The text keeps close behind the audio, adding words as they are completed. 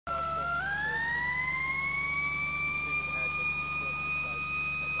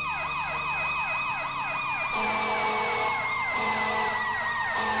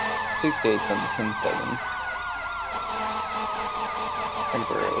68's on the 10-7.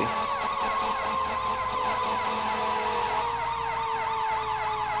 Temporarily.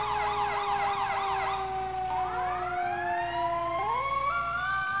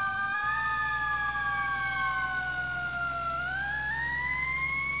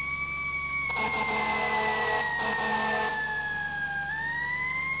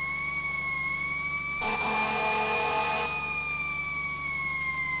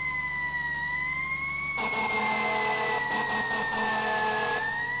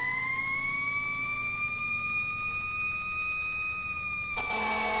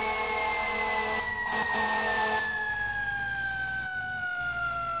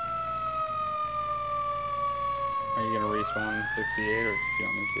 Are you gonna respawn 68 or do you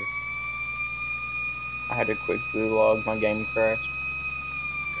want me to? I had to quick blue log, my game crashed.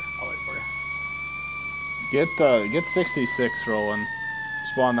 Okay, I'll wait for you. Get 66 rolling.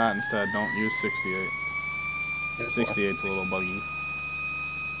 Spawn that instead. Don't use 68. 68's a little buggy.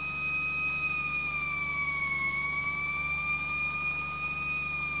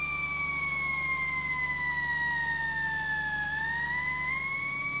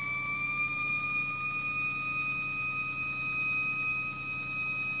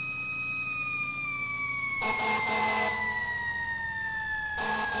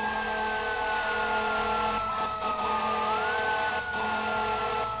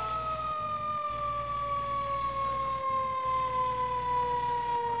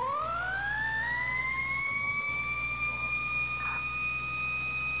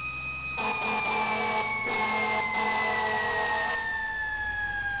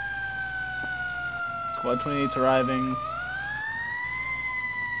 Squad 28's arriving.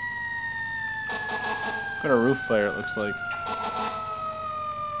 Got a roof flare, it looks like.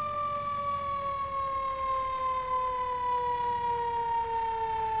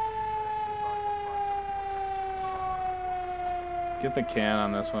 Get the can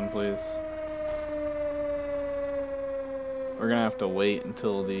on this one, please. We're gonna have to wait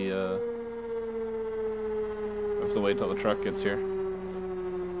until the truck gets here.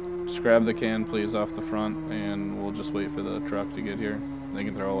 Just grab the can, please, off the front, and we'll just wait for the truck to get here. They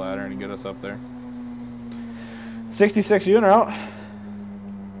can throw a ladder and get us up there. 66, you in or out?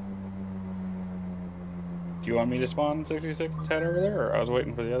 Do you want me to spawn 66's head over there, or I was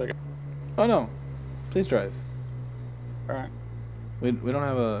waiting for the other guy? Oh no, please drive. Alright. We don't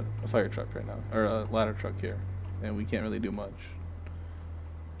have a fire truck right now, or a ladder truck here, and we can't really do much.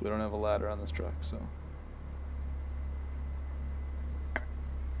 We don't have a ladder on this truck, so.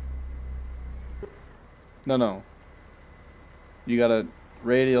 No. You gotta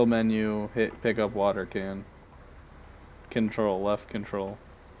radial menu, hit pick up water can. Control, left control.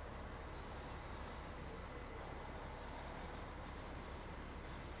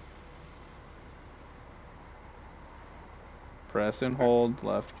 Press and hold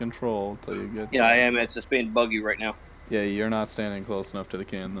left control till you get. Yeah, I am. It's just being buggy right now. Yeah, you're not standing close enough to the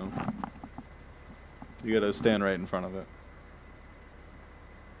can though. You gotta stand right in front of it.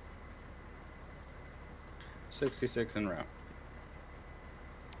 66 en route.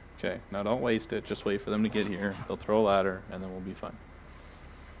 Okay, now don't waste it. Just wait for them to get here. They'll throw a ladder, and then we'll be fine.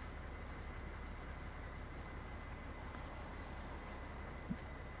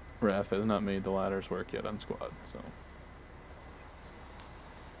 Ref has not made the ladders work yet on squad, so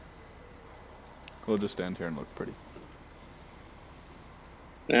we'll just stand here and look pretty.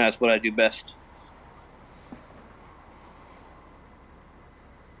 Yeah, that's what I do best.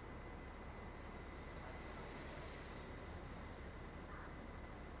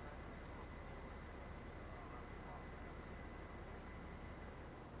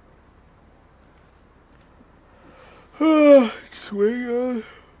 Just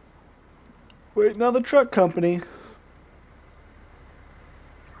waiting on the truck company.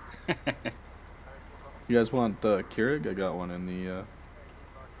 You guys want Keurig? I got one in the.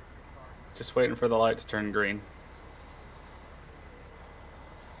 Just waiting for the light to turn green.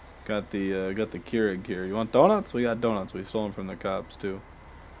 Got the Keurig here. You want donuts? We got donuts. We stole them from the cops too.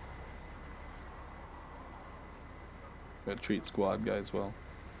 Got treat squad guys well.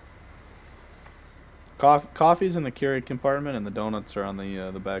 Coffee's in the Keurig compartment, and the donuts are on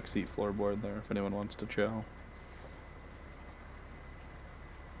the back seat floorboard there. If anyone wants to chow.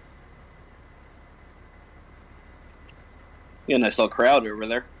 Yeah, nice little crowd over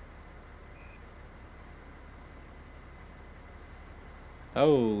there.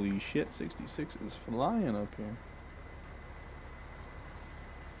 Holy shit, 66 is flying up here.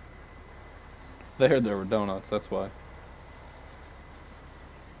 They heard there were donuts, that's why.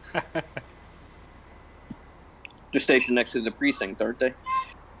 They're stationed next to the precinct, aren't they?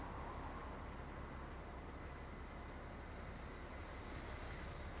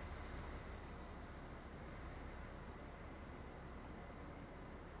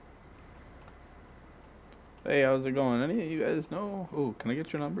 Hey, how's it going? Any of you guys know? Oh, can I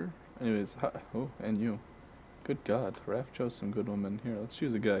get your number? Anyways, hi. Oh, and you. Good God, Raph chose some good women. Here, let's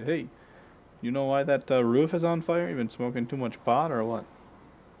choose a guy. Hey, you know why that roof is on fire? You been smoking too much pot or what?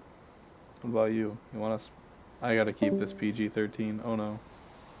 What about you? You want us? I gotta keep this PG-13. Oh no.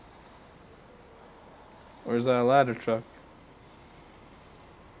 Where's that ladder truck?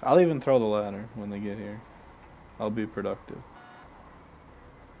 I'll even throw the ladder when they get here. I'll be productive.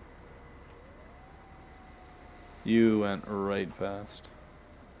 You went right past.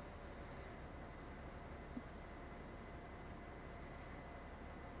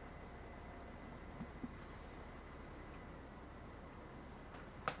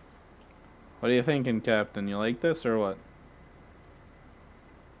 What are you thinking, Captain? You like this or what?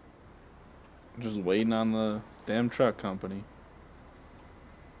 Just waiting on the damn truck company.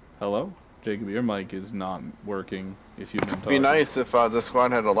 Hello? Jacob, your mic is not working if you've been talking. Be nice if the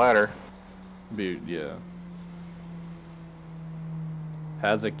squad had a ladder. Yeah.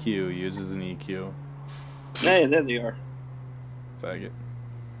 Has a Q, uses an EQ. Hey, there they are. Faggot.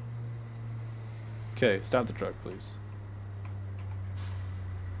 Okay, stop the truck, please.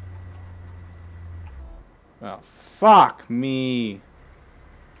 Oh, fuck me!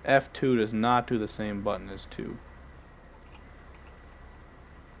 F2 does not do the same button as 2.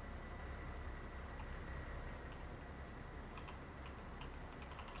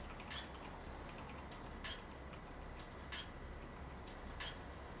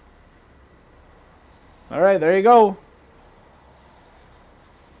 Alright, there you go.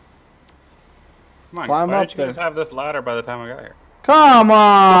 Come on, Climb why up did you guys have this ladder by the time I got here? Come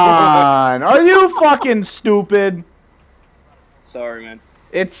on! Are you fucking stupid? Sorry, man.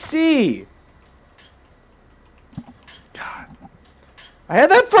 It's C! God. I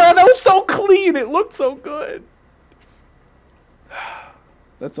had that front, that was so clean, it looked so good.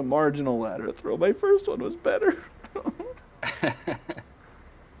 That's a marginal ladder throw. My first one was better.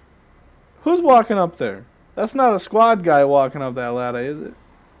 Who's walking up there? That's not a squad guy walking up that ladder, is it?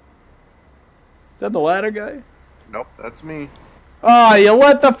 Is that the ladder guy? Nope, that's me. Oh, you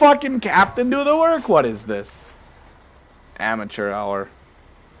let the fucking captain do the work? What is this? Amateur hour.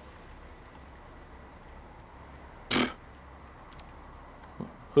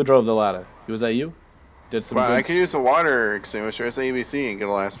 Who drove the ladder? Was that you? Did some Well, good... I could use a water extinguisher. It's ABC and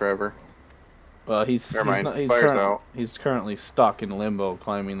it'll last forever. Well, he's currently stuck in limbo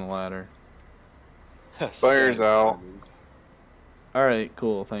climbing the ladder. Fire's out. Alright,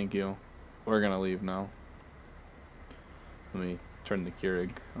 cool, thank you. We're gonna leave now. Let me turn the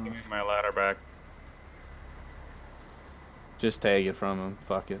Keurig off. Give me my ladder back. Just tag it from him,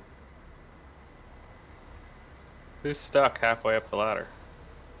 fuck it. Who's stuck halfway up the ladder?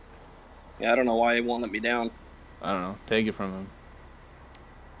 Yeah, I don't know why it won't let me down. I don't know, take it from him.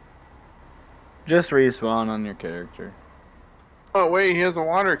 Just respawn on your character. Oh wait, he has a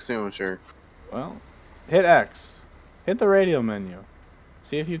water extinguisher. Well, hit X. Hit the radio menu.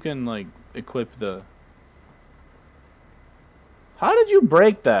 See if you can, like, equip the... How did you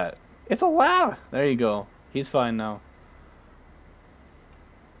break that? It's a ladder. There you go. He's fine now.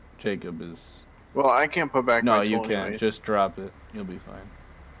 Jacob is... Well, I can't put back No, my you tool can't. anyways. Just drop it. You'll be fine.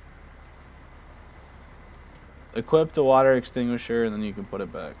 Equip the water extinguisher and then you can put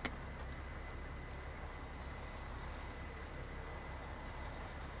it back.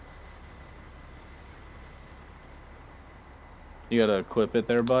 You gotta equip it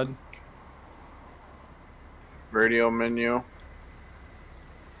there, bud. Radio menu.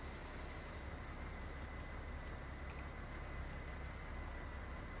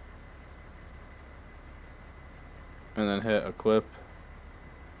 And then hit equip.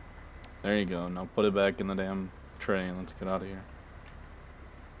 There you go. Now put it back in the damn tray and let's get out of here.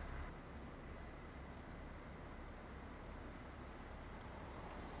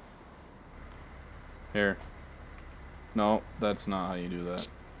 Here. No, that's not how you do that.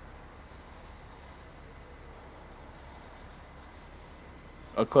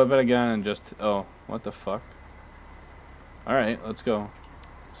 Equip it again and just... Oh, what the fuck? Alright, let's go.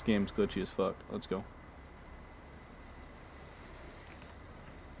 This game's glitchy as fuck. Let's go.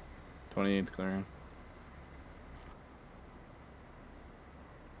 28th clearing.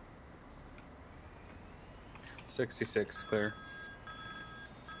 $66 clear.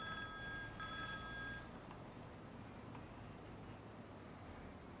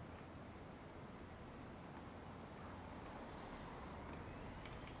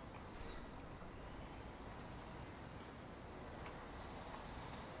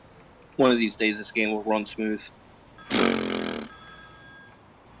 One of these days, this game will run smooth.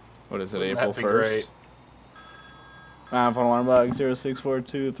 What is it, Wouldn't April that be 1st? great? Phone alarm block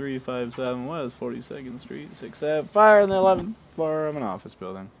 0642357 West 42nd Street, 6F. Fire in the 11th floor of an office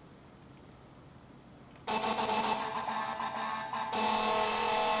building.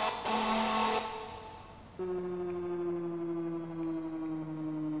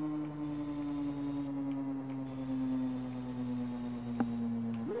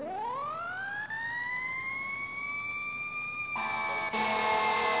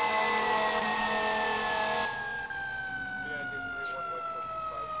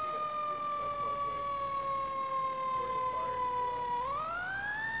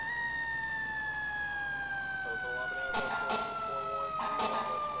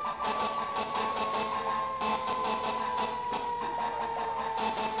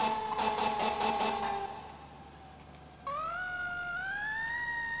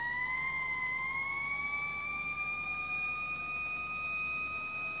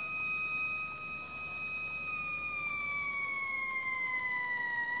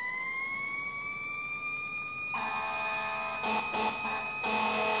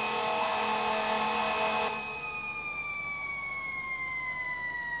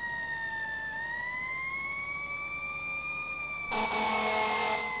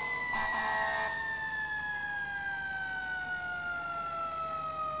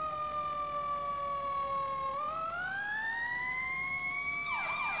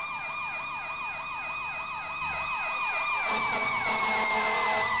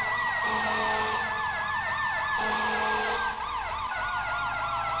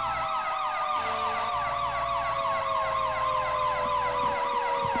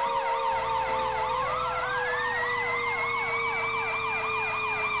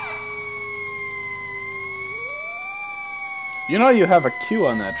 You know you have a Q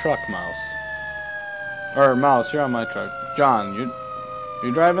on that truck, Mouse. Or Mouse, you're on my truck. John,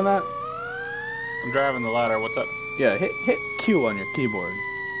 you driving that? I'm driving the ladder. What's up? Yeah, hit Q on your keyboard.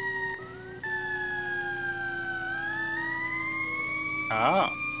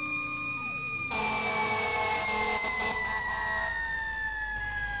 Ah.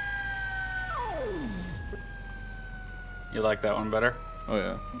 You like that one better? Oh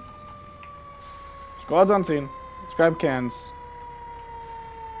yeah. Squad's on scene. Let's grab cans.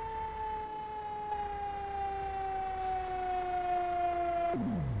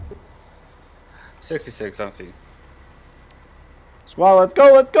 '66 on C. Squad, let's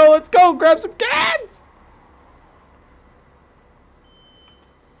go, let's go, let's go! Grab some cans!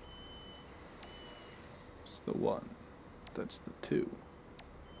 It's the 1. That's the 2.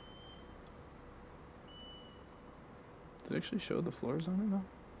 Does it actually show the floors on it now?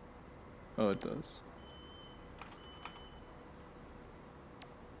 Oh, it does.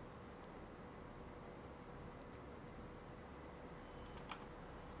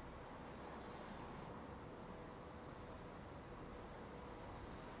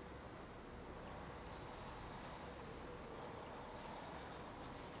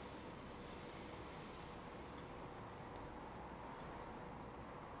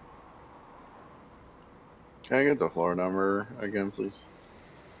 Can I get the floor number again, please?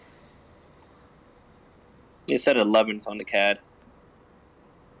 You said 11th on the CAD.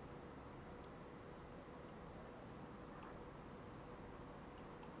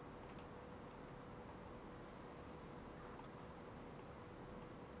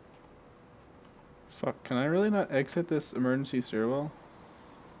 Fuck, can I really not exit this emergency stairwell?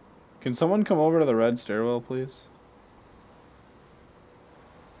 Can someone come over to the red stairwell, please?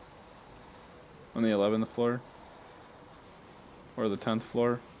 On the 11th floor? Or the 10th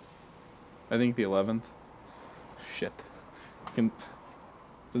floor? I think the 11th. Shit.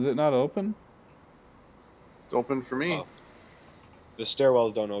 Does it not open? It's open for me. Oh. The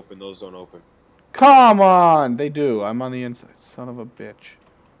stairwells don't open, those don't open. Come on! They do. I'm on the inside. Son of a bitch.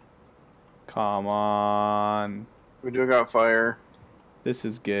 Come on. We do got fire. This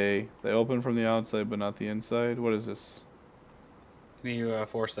is gay. They open from the outside but not the inside. What is this? Can you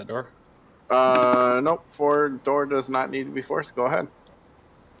force that door? Nope. Forward door does not need to be forced. Go ahead.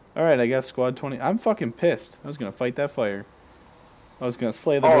 Alright, I guess squad 20. I'm fucking pissed. I was gonna fight that fire. I was gonna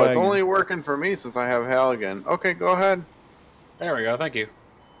slay the Oh, dragon. it's only working for me since I have Halligan. Okay, go ahead. There we go. Thank you.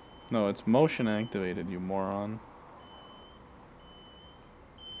 No, it's motion activated, you moron.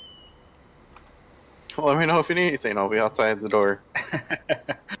 Let me know if you need anything. I'll be outside the door. Fucking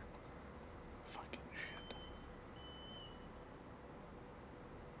shit.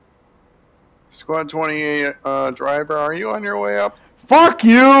 Squad 28 driver, are you on your way up? Fuck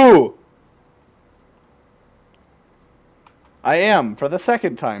you! I am, for the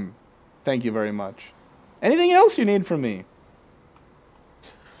second time. Thank you very much. Anything else you need from me?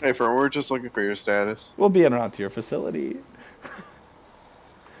 Hey, Fern, we're just looking for your status. We'll be en route to your facility.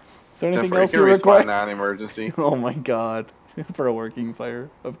 Is there anything Jeffrey, else can you respawn require? non-emergency. Oh my god. For a working fire,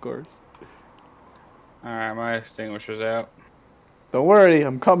 of course. Alright, my extinguisher's out. Don't worry,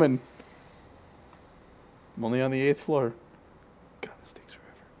 I'm coming. I'm only on the 8th floor. God, this takes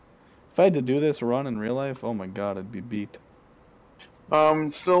forever. If I had to do this run in real life, oh my god, I'd be beat.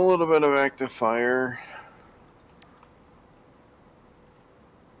 Still a little bit of active fire.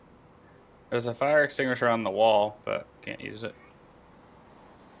 There's a fire extinguisher on the wall, but can't use it.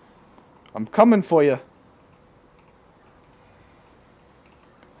 I'm coming for you.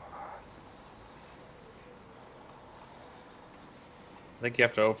 I think you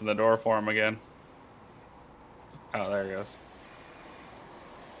have to open the door for him again. Oh, there it goes.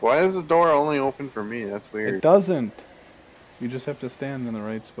 Why is the door only open for me? That's weird. It doesn't. You just have to stand in the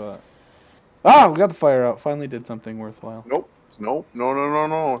right spot. Ah, we got the fire out. Finally did something worthwhile. Nope. Nope. No, no, no,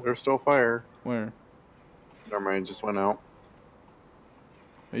 no. There's still fire. Where? Never mind, just went out.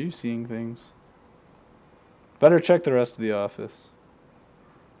 Are you seeing things? Better check the rest of the office.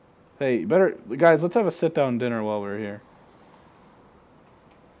 Hey, guys, let's have a sit-down dinner while we're here.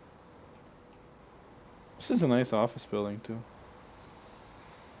 This is a nice office building, too.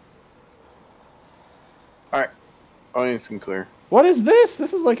 Alright. Oh, it's clear. What is this?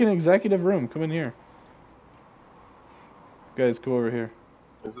 This is like an executive room. Come in here. Guys, go over here.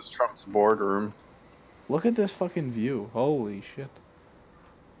 Is this Trump's boardroom? Look at this fucking view. Holy shit.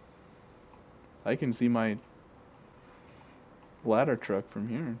 I can see my ladder truck from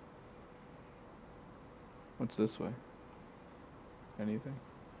here. What's this way? Anything?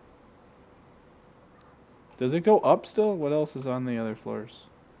 Does it go up still? What else is on the other floors?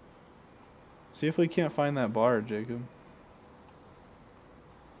 See if we can't find that bar, Jacob.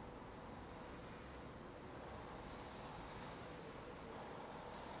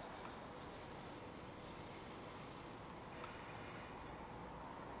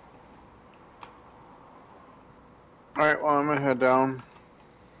 Alright, well, I'm gonna head down.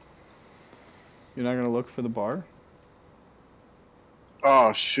 You're not gonna look for the bar?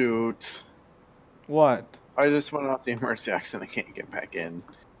 Oh, shoot. What? I just went out the emergency exit and I can't get back in.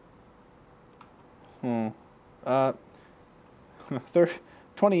 Oh.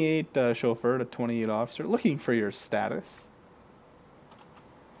 28 chauffeur to 28 officer. Looking for your status.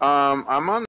 I'm on